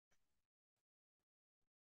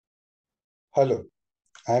Hello,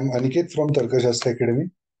 I am Aniket from Tarkashastra Academy.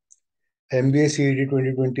 MBA CET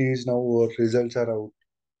 2020 is now over, results are out.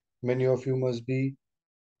 Many of you must be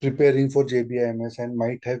preparing for JBIMS and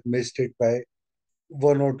might have missed it by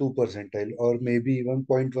 1 or 2 percentile or maybe even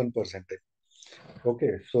 0.1 percentile.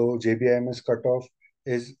 Okay, so JBIMS cutoff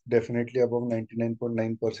is definitely above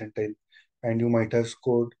 99.9 percentile and you might have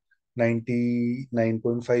scored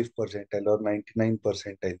 99.5 percentile or 99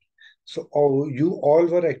 percentile. So you all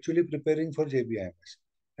were actually preparing for JBIMS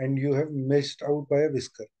and you have missed out by a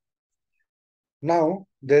whisker. Now,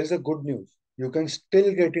 there is a good news. You can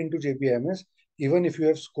still get into JBIMS even if you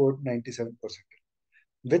have scored 97 percentile.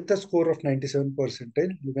 With the score of 97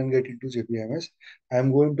 percentile, you can get into JBIMS. I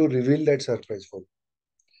am going to reveal that surprise for you.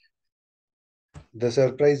 The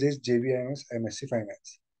surprise is JBIMS MSc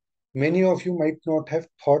Finance. Many of you might not have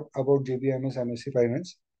thought about JBIMS MSc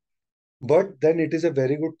Finance, but then it is a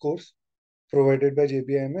very good course provided by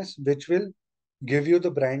JBIMS, which will give you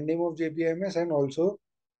the brand name of JBIMS and also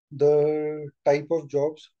the type of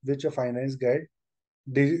jobs which a finance guy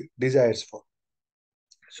desires for.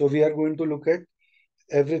 So we are going to look at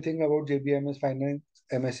everything about JBIMS Finance,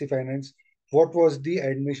 MSc Finance. What was the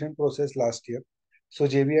admission process last year? So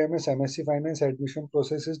JBIMS MSc Finance admission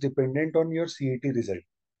process is dependent on your CET result.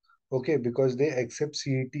 Okay, because they accept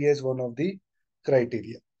CET as one of the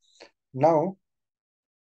criteria. Now,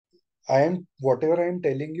 whatever I am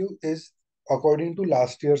telling you is according to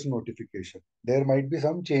last year's notification. There might be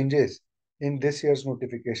some changes in this year's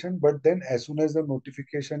notification, but then as soon as the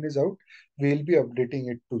notification is out, we'll be updating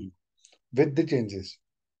it to you with the changes.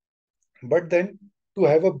 But then to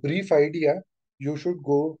have a brief idea, you should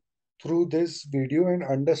go through this video and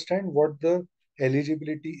understand what the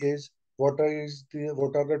eligibility is, what are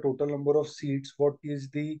the total number of seats, what is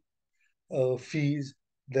the fees,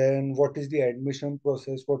 then what is the admission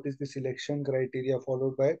process, what is the selection criteria,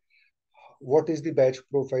 followed by what is the batch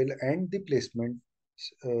profile and the placement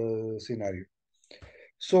scenario.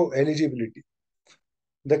 So eligibility.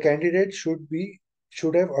 The candidate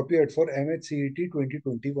should have appeared for MHCET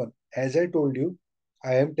 2021. As I told you,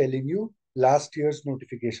 I am telling you last year's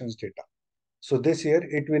notifications data. So this year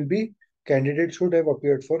it will be candidate should have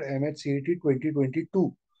appeared for MHCET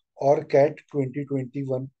 2022 or CAT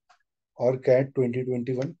 2021 or CAT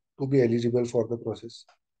 2021 to be eligible for the process.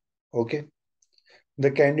 Okay.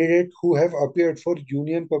 The candidate who have appeared for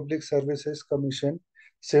Union Public Services Commission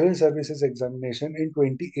Civil Services Examination in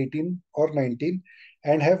 2018 or 19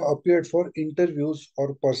 and have appeared for interviews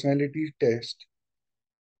or personality test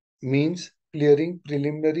means clearing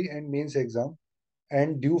preliminary and mains exam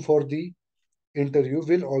and due for the interview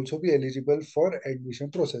will also be eligible for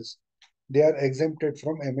admission process. They are exempted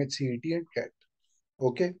from MHCET and CAT.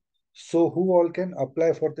 Okay. So who all can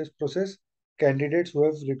apply for this process? Candidates who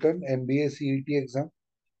have written MBA CET exam,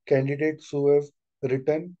 candidates who have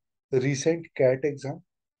written recent CAT exam,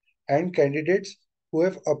 and candidates who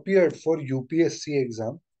have appeared for UPSC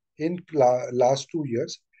exam in last 2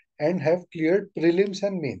 years and have cleared prelims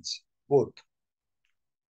and mains, both.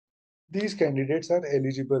 These candidates are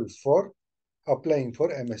eligible for applying for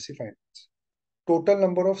MSc Finance. Total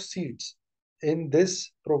number of seats in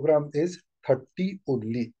this program is 30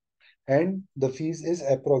 only, and the fees is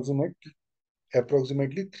approximately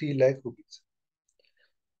 3 lakh rupees.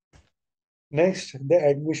 Next, the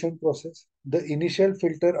admission process. The initial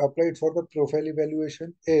filter applied for the profile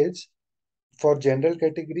evaluation is for general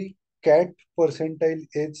category, CAT percentile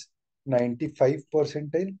is 95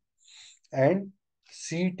 percentile and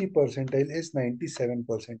CET percentile is 97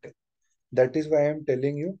 percentile. That is why I am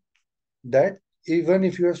telling you that even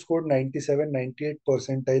if you have scored 97, 98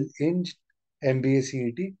 percentile in MBA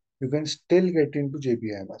CET, you can still get into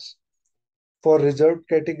JBIMS. For reserved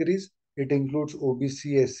categories, it includes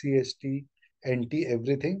OBC, SC, ST, NT,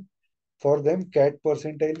 everything. For them, CAT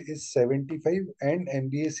percentile is 75 and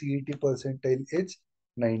MBA CET percentile is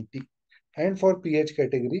 90. And for PH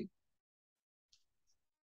category,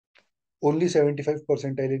 only 75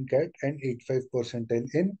 percentile in CAT and 85 percentile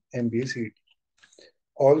in MBA CET.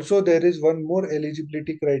 Also, there is one more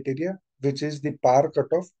eligibility criteria, which is the PAR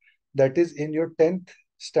cutoff. That is in your 10th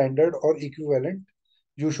standard or equivalent,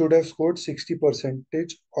 you should have scored 60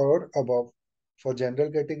 percentage or above for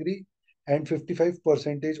general category and 55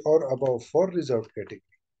 percentage or above for reserved category.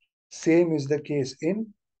 Same is the case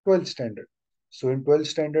in 12th standard. So in 12th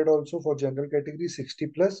standard also for general category 60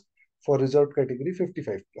 plus, for reserved category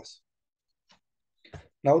 55 plus.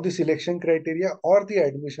 Now the selection criteria or the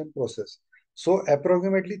admission process. So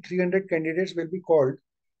approximately 300 candidates will be called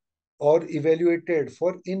or evaluated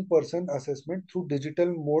for in-person assessment through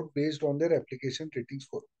digital mode based on their application rating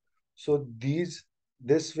score. So this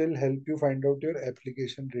will help you find out your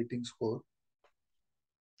application rating score.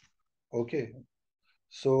 Okay.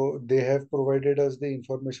 So they have provided us the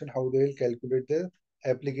information how they will calculate the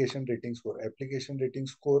application rating score. Application rating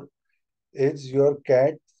score is your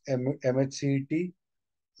CAT, MHCET,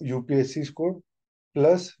 UPSC score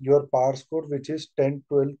plus your PAR score, which is 10th,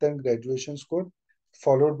 12th, and graduation score,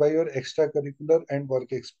 followed by your extracurricular and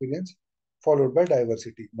work experience, followed by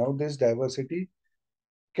diversity. Now, this diversity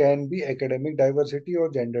can be academic diversity or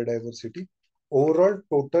gender diversity. Overall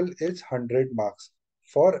total is 100 marks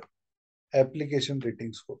for application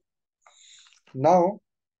rating score. Now,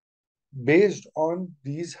 based on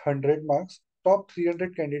these 100 marks, top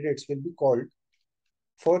 300 candidates will be called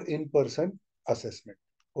for in-person assessment.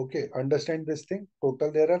 Okay, understand this thing. Total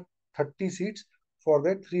there are 30 seats. For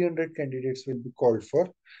that, 300 candidates will be called for.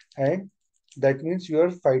 And that means you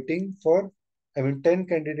are fighting for, 10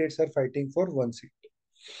 candidates are fighting for one seat.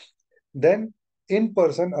 Then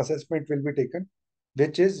in-person assessment will be taken,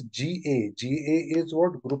 which is GA. GA is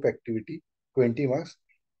what? Group activity, 20 marks.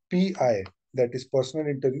 PI, that is personal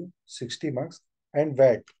interview, 60 marks. And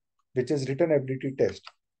VAT, which is written ability test,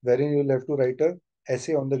 wherein you will have to write a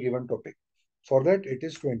essay on the given topic. For that, it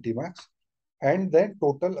is 20 marks. And then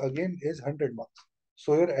total again is 100 marks.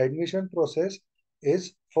 So your admission process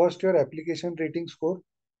is first your application rating score,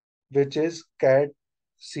 which is CAT,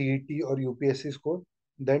 CET or UPSC score,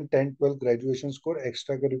 then 10, 12 graduation score,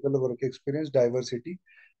 extracurricular work experience, diversity.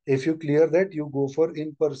 If you clear that, you go for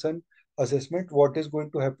in-person assessment. What is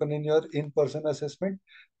going to happen in your in-person assessment?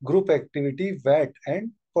 Group activity, VAT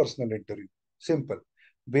and personal interview. Simple.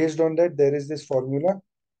 Based on that, there is this formula,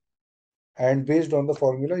 and based on the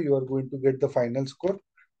formula, you are going to get the final score.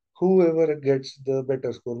 Whoever gets the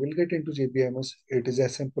better score will get into JBIMS. It is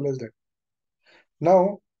as simple as that.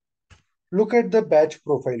 Now, look at the batch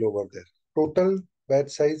profile over there. Total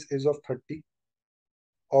batch size is of 30,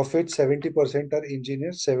 of which 70% are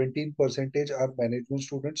engineers, 17% are management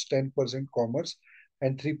students, 10% commerce,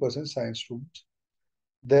 and 3% science students.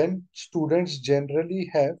 Then students generally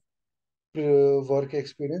have work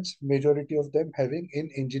experience, majority of them having in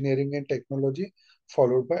engineering and technology,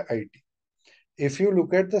 followed by IT. If you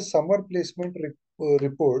look at the summer placement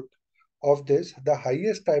report of this, the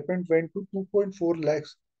highest stipend went to 2.4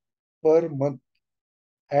 lakhs per month,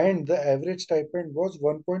 and the average stipend was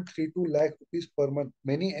 1.32 lakh rupees per month.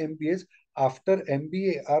 Many MBAs after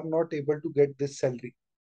MBA are not able to get this salary.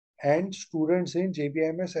 And students in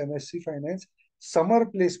JBIMS, MSc Finance, summer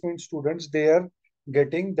placement students, they are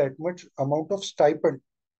getting that much amount of stipend.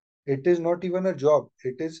 It is not even a job.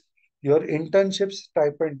 It is your internship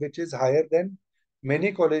stipend, which is higher than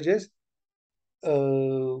many colleges,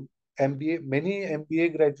 MBA, many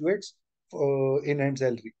MBA graduates in hand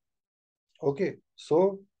salary. Okay,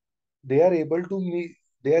 so they are able to meet,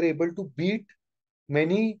 they are able to beat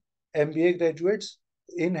many MBA graduates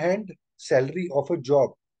in hand salary of a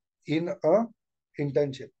job in a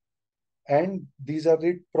internship. And these are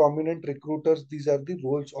the prominent recruiters, these are the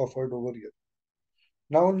roles offered over here.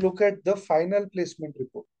 Now look at the final placement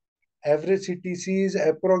report. Average CTC is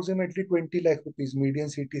approximately 20 lakh rupees. Median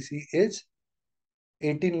CTC is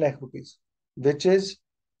 18 lakh rupees, which is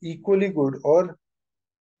equally good or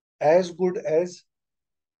as good as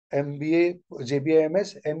MBA,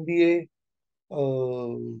 JBIMS,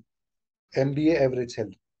 MBA average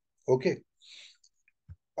salary. Okay.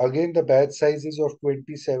 Again, the batch size is of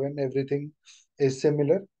 27. Everything is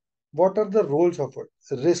similar. What are the roles of it?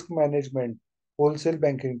 Risk management, wholesale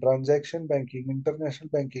banking, transaction banking, international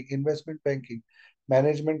banking, investment banking,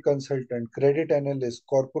 management consultant, credit analyst,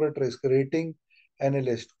 corporate risk, rating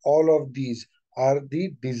analyst. All of these are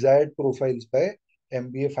the desired profiles by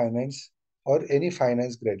MBA finance or any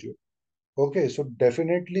finance graduate. Okay, so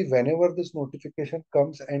definitely whenever this notification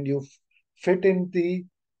comes and you fit in the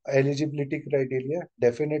eligibility criteria,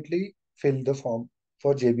 definitely fill the form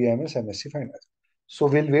for JBIMS MSc Finance. So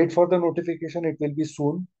we'll wait for the notification. It will be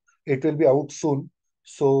soon. It will be out soon.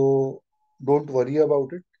 So don't worry about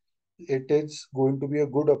it. It is going to be a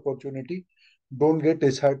good opportunity. Don't get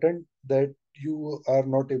disheartened that you are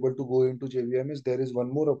not able to go into JBIMS. There is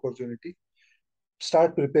one more opportunity.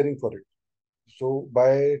 Start preparing for it. So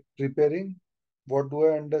by preparing, what do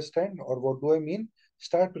I understand or what do I mean?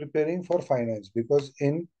 Start preparing for finance, because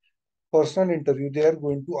in personal interview, they are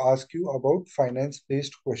going to ask you about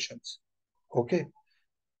finance-based questions. Okay.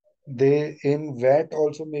 They in VAT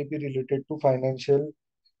also may be related to financial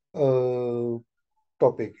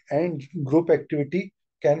topic, and group activity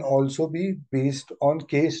can also be based on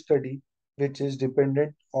case study, which is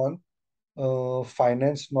dependent on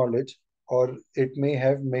finance knowledge, or it may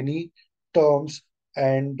have many terms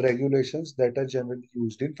and regulations that are generally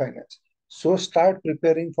used in finance. So start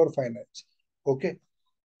preparing for finance. Okay.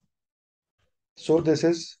 So this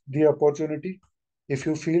is the opportunity. If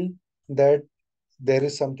you feel that there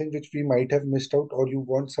is something which we might have missed out, or you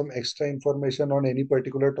want some extra information on any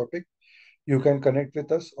particular topic, you can connect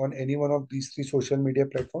with us on any one of these three social media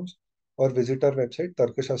platforms, or visit our website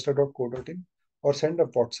tarkashastra.co.in, or send a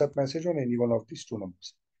WhatsApp message on any one of these two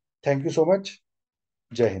numbers. Thank you so much.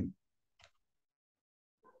 Jai Hind.